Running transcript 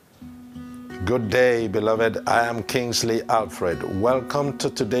Good day, beloved. I am Kingsley Alfred. Welcome to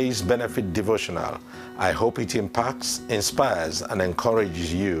today's Benefit Devotional. I hope it impacts, inspires, and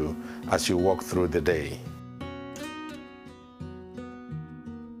encourages you as you walk through the day.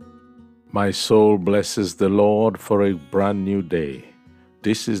 My soul blesses the Lord for a brand new day.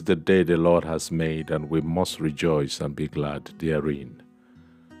 This is the day the Lord has made, and we must rejoice and be glad therein.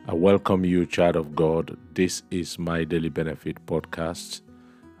 I welcome you, child of God. This is my Daily Benefit podcast,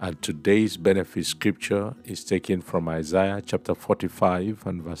 and today's benefit scripture is taken from Isaiah chapter 45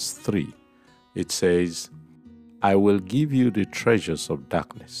 and verse 3. It says, I will give you the treasures of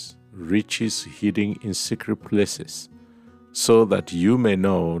darkness, riches hidden in secret places, so that you may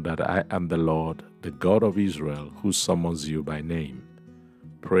know that I am the Lord, the God of Israel, who summons you by name.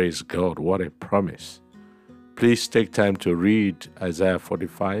 Praise God, what a promise. Please take time to read Isaiah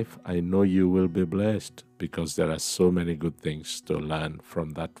 45. I know you will be blessed because there are so many good things to learn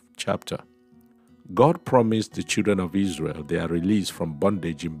from that chapter. God promised the children of Israel their release from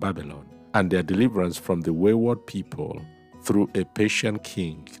bondage in Babylon and their deliverance from the wayward people through a Persian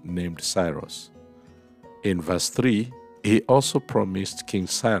king named Cyrus. In verse 3, he also promised King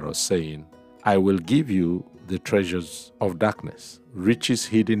Cyrus, saying, I will give you the treasures of darkness, riches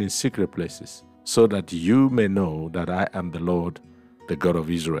hidden in secret places, so that you may know that I am the Lord, the God of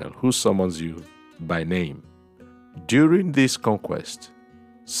Israel, who summons you by name. During this conquest,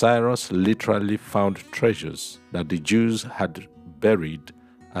 Cyrus literally found treasures that the Jews had buried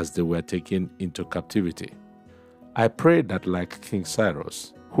as they were taken into captivity. I pray that like King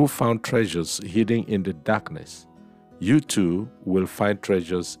Cyrus, who found treasures hidden in the darkness, you too will find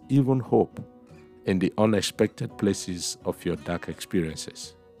treasures, even hope, in the unexpected places of your dark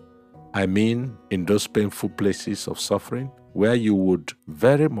experiences. I mean, in those painful places of suffering where you would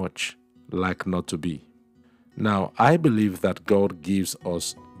very much like not to be. Now, I believe that God gives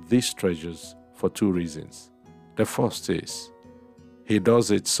us these treasures for two reasons. The first is, He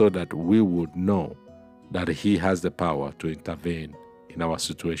does it so that we would know that He has the power to intervene in our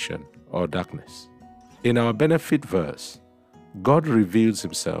situation or darkness. In our benefit verse, God reveals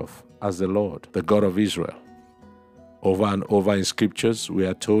Himself as the Lord, the God of Israel. Over and over in scriptures, we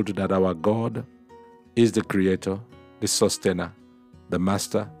are told that our God is the creator, the sustainer, the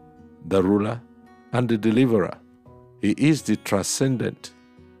master, the ruler, and the deliverer. He is the transcendent,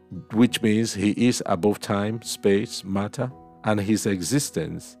 which means He is above time, space, matter, and His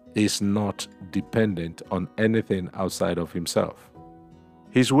existence is not dependent on anything outside of Himself.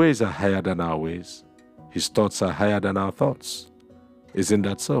 His ways are higher than our ways. His thoughts are higher than our thoughts. Isn't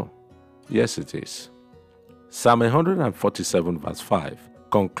that so? Yes, it is. Psalm 147 verse 5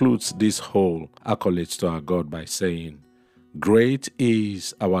 concludes this whole accolades to our God by saying, Great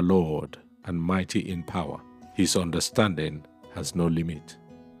is our Lord and mighty in power. His understanding has no limit.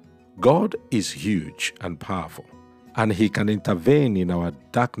 God is huge and powerful, and He can intervene in our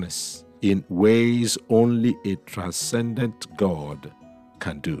darkness in ways only a transcendent God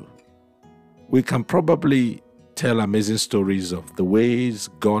can do. We can probably tell amazing stories of the ways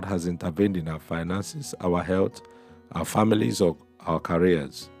God has intervened in our finances, our health, our families, or our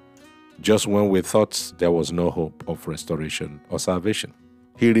careers, just when we thought there was no hope of restoration or salvation.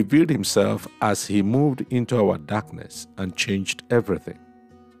 He revealed Himself as He moved into our darkness and changed everything.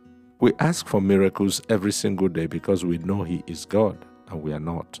 We ask for miracles every single day because we know He is God and we are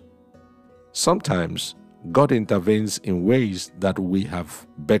not. Sometimes God intervenes in ways that we have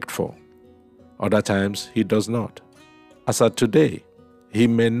begged for. Other times, He does not. As at today, He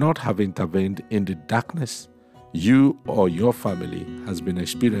may not have intervened in the darkness you or your family has been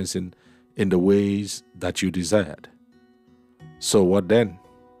experiencing in the ways that you desired. So what then?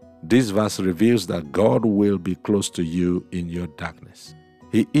 This verse reveals that God will be close to you in your darkness.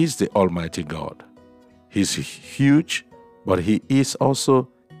 He is the Almighty God. He's huge, but He is also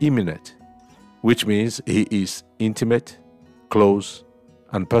immanent, which means He is intimate, close,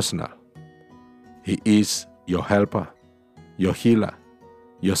 and personal. He is your helper, your healer,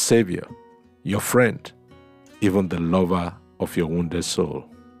 your savior, your friend, even the lover of your wounded soul.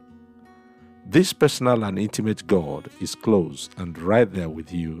 This personal and intimate God is close and right there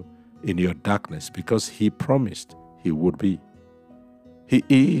with you in your darkness because He promised He would be. He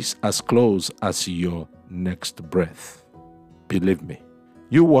is as close as your next breath. Believe me,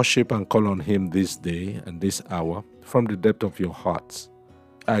 you worship and call on Him this day and this hour from the depth of your hearts.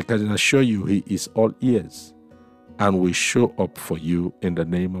 I can assure you He is all ears and will show up for you in the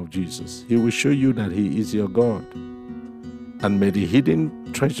name of Jesus. He will show you that He is your God. And may the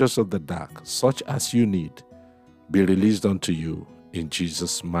hidden treasures of the dark, such as you need, be released unto you in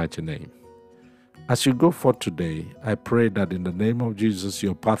Jesus' mighty name. As you go forth today, I pray that in the name of Jesus,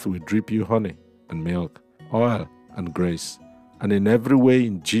 your path will drip you honey and milk, oil and grace. And in every way,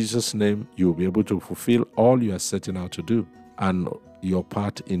 in Jesus' name, you will be able to fulfill all you are setting out to do. And your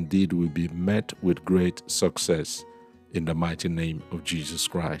path indeed will be met with great success in the mighty name of Jesus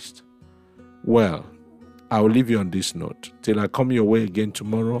Christ. Well, I will leave you on this note. Till I come your way again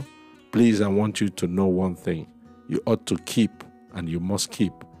tomorrow, please, I want you to know one thing. You ought to keep, and you must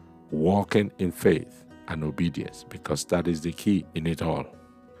keep, walking in faith and obedience, because that is the key in it all.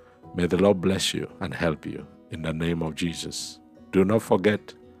 May the Lord bless you and help you in the name of Jesus. Do not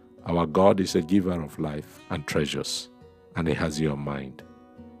forget, our God is a giver of life and treasures, and He has your mind.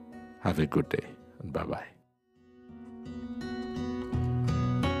 Have a good day, and bye-bye.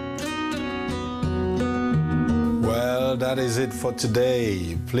 Well, that is it for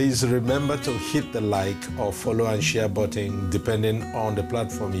today. Please remember to hit the like or follow and share button depending on the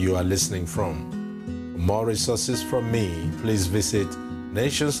platform you are listening from. For more resources from me, please visit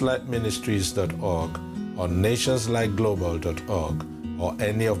nationslightministries.org or nationslightglobal.org or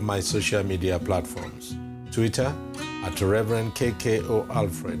any of my social media platforms. Twitter at Reverend KKO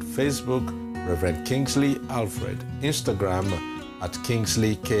Alfred, Facebook Reverend Kingsley Alfred, Instagram at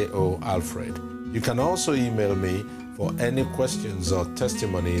Kingsley KO Alfred. You can also email me for any questions or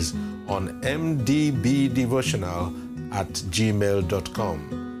testimonies on mdbdevotional@gmail.com.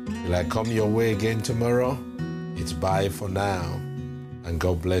 Will I come your way again tomorrow? It's bye for now, and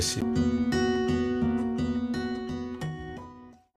God bless you.